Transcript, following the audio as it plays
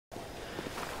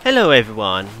Hello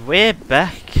everyone, we're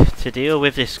back to deal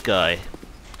with this guy.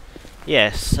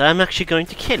 Yes, I'm actually going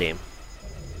to kill him.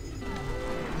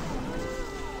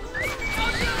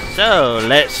 So,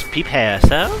 let's prepare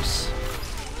ourselves.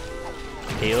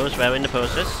 Heals well in the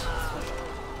process.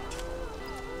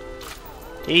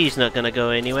 He's not gonna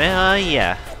go anywhere,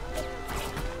 yeah.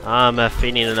 I'm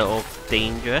feeling a little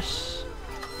dangerous.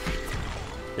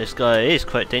 This guy is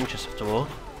quite dangerous after all.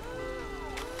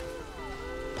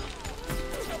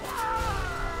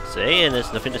 See, and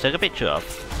there's nothing to take a picture of.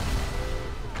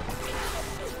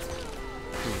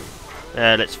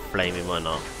 Let's flame him, why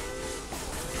not?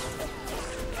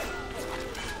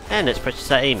 And let's practice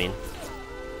that aiming.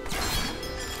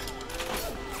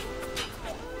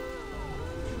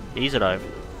 He's alive.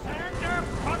 Sander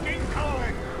fucking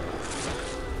Cohen!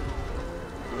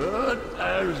 Good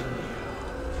as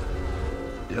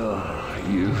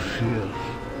you feel.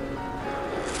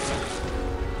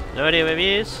 No idea where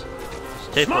he is.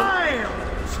 Smile!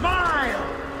 Smile!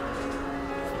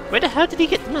 Where the hell did he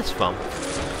get the mask from?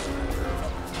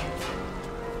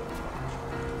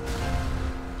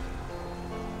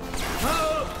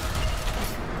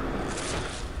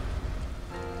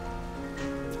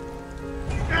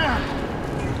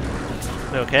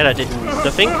 Okay, that did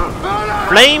nothing.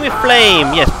 Flame with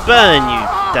flame! Yes, burn you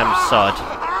damn sod.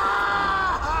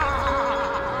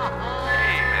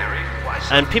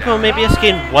 And people may be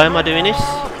asking, why am I doing this?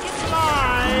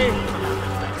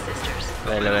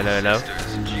 Hello, hello, hello.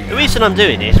 The reason I'm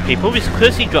doing this, people, is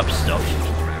because he drops stuff.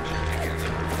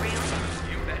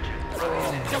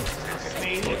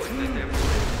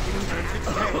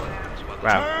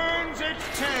 Wow. Turns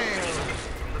its tail!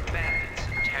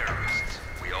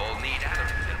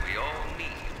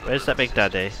 Where's that big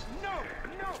daddy? No!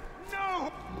 No!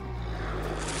 No!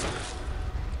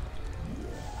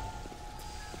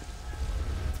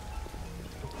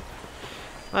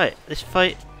 Right, this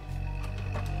fight.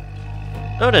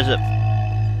 Oh, there's a.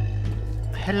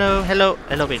 Hello, hello,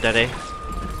 hello, big daddy.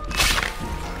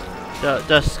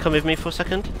 Just come with me for a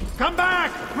second. Come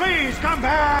back! Please come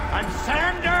back! I'm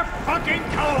Sander fucking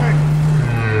Cohen!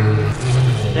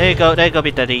 There you go,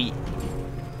 big daddy.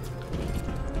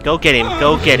 Go get him,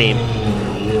 go get him.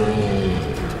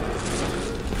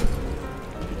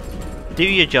 Do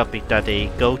your job, big daddy.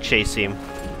 Go chase him.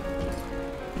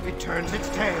 It turns its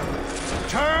tail!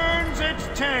 Turns its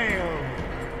tail!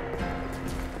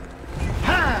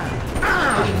 Ha!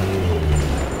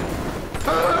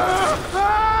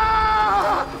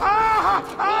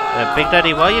 Big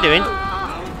daddy, what are you doing?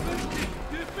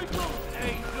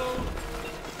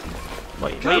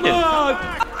 What are you doing?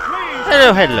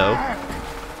 Hello, hello.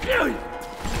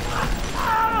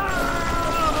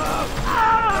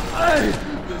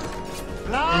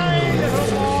 Fly, little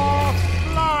boy,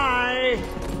 fly!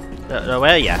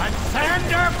 Where are ya? I'm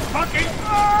Sander fucking.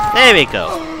 There we go.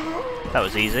 That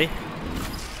was easy.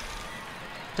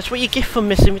 That's what you get for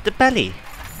messing with the belly.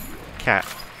 Cat.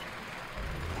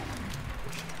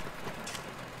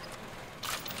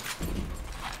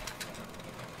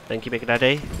 Thank you, Big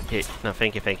Daddy. No,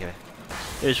 thank you, thank you.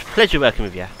 It was a pleasure working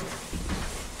with you.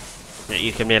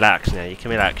 You can relax now, you can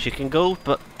relax. You can go,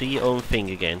 but do your own thing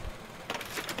again.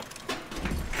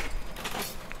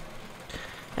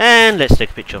 And let's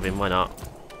take a picture of him, why not?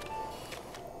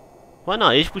 Why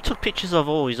not? We took pictures of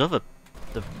all his other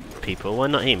people, why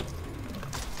not him?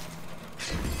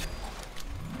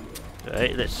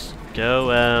 Right, let's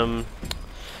go,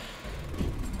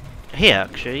 here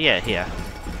actually, yeah, here.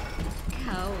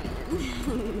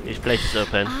 Cohen. This place is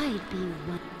open. I'd be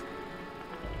one.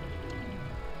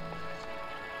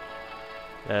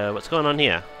 What's going on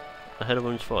here? I heard a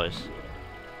woman's voice.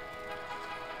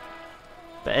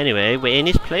 But anyway, we're in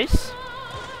this place.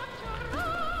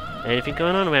 Anything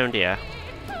going on around here?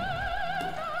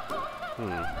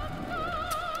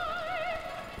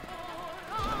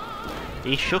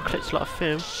 He shook, let's lot of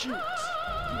film. Shoot.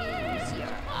 Use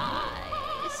your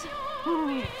eyes.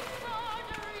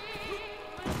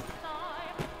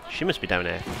 She must be down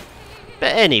there.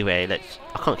 But anyway, I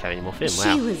can't carry any more film,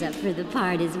 wow. She was up for the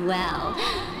part as well.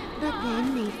 But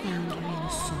then they found her in a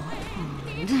salt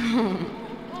pond.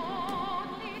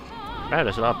 Wow,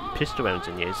 there's a lot of pistol rounds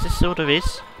in here. Is this all there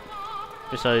is?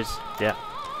 Besides, yeah.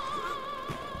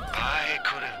 I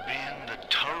could have been the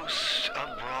toast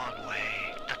of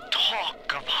Broadway, the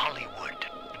talk of Hollywood.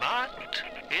 But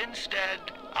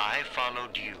instead, I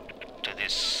followed you to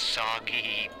this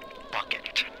soggy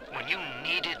bucket. When you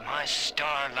needed my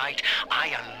starlight,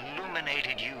 I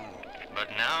illuminated you. But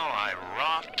now I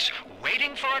rot,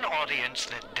 waiting for an audience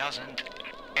that doesn't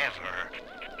ever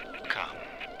come.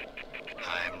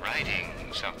 I'm writing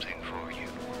something for you,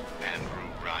 Andrew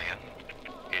Ryan.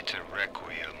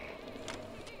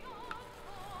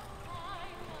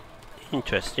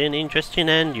 Interesting, interesting,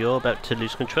 and you're about to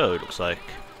lose control, it looks like.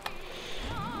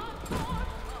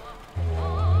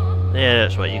 Yeah,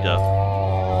 that's right, you go.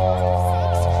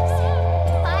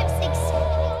 5, 6, 7, 8.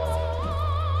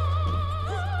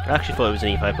 I actually thought it was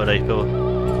an E5, but I thought.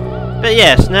 But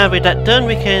yes, now with that done,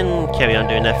 we can carry on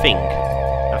doing our thing.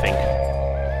 I think.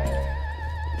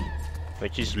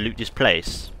 Which is loot this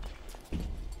place.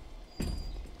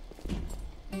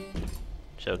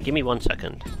 So give me 1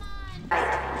 second.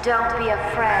 Don't be a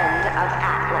friend of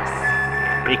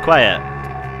Atlas. Be quiet.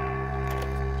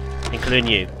 Including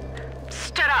you.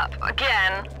 Stood up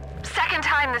again. Second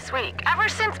time this week. Ever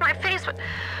since my face was...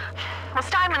 Well,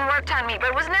 Steinman worked on me, but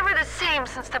it was never the same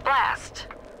since the blast.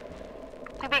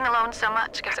 Being alone so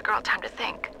much gives a girl time to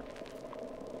think.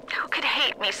 Who could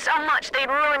hate me so much they'd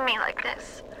ruin me like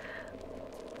this?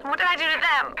 And what did I do to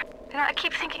them? You know, I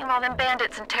keep thinking of all them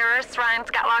bandits and terrorists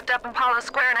Ryan's got locked up in Palo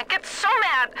Square, and I get so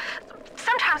mad.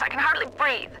 Sometimes I can hardly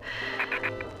breathe.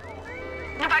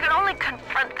 If I could only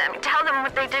confront them, tell them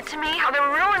what they did to me, how they're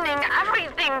ruining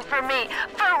everything for me,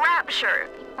 for Rapture,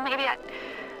 maybe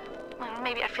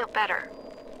I'd feel better.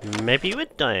 Maybe you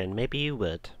would, Diane. Maybe you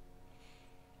would.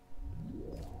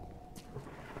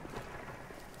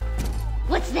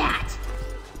 What's that?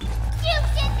 You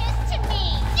did this to me!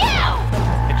 You!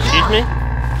 Excuse me?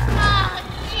 Oh,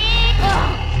 jeez!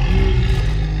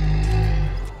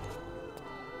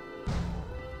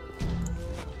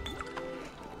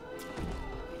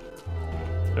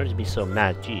 Why would you be so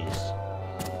mad? Jeez.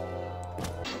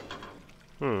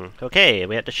 Okay,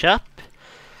 we at the shop.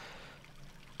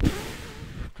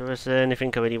 Was there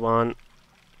anything I really want?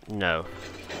 No.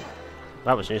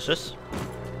 That was useless.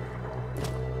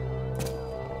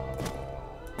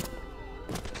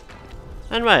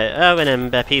 And right, I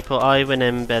remember people, I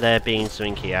remember there being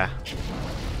something here.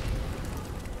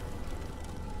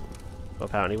 Well,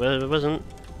 apparently it wasn't.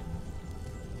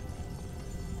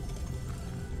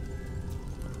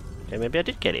 Okay, maybe I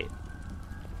did get it.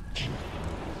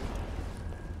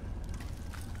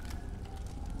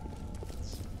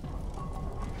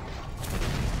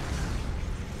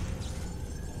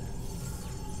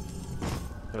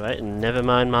 Alright, never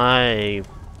mind my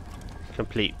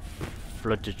complete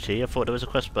fluidity. I thought there was a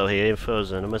crossbow here in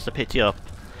Frozen. I must have picked you up.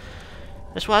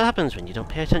 That's what happens when you don't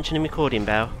pay attention in recording,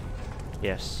 Bao.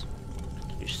 Yes.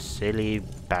 You silly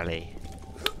bally.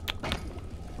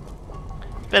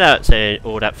 But I'd say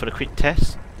all that for the quick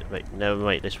test. Wait, no,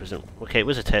 wait, this wasn't... Okay, it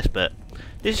was a test, but...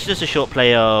 This is just a short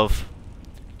play of...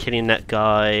 killing that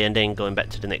guy and then going back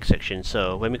to the next section.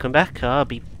 So, when we come back, I'll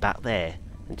be back there.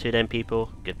 Until then,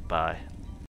 people, goodbye.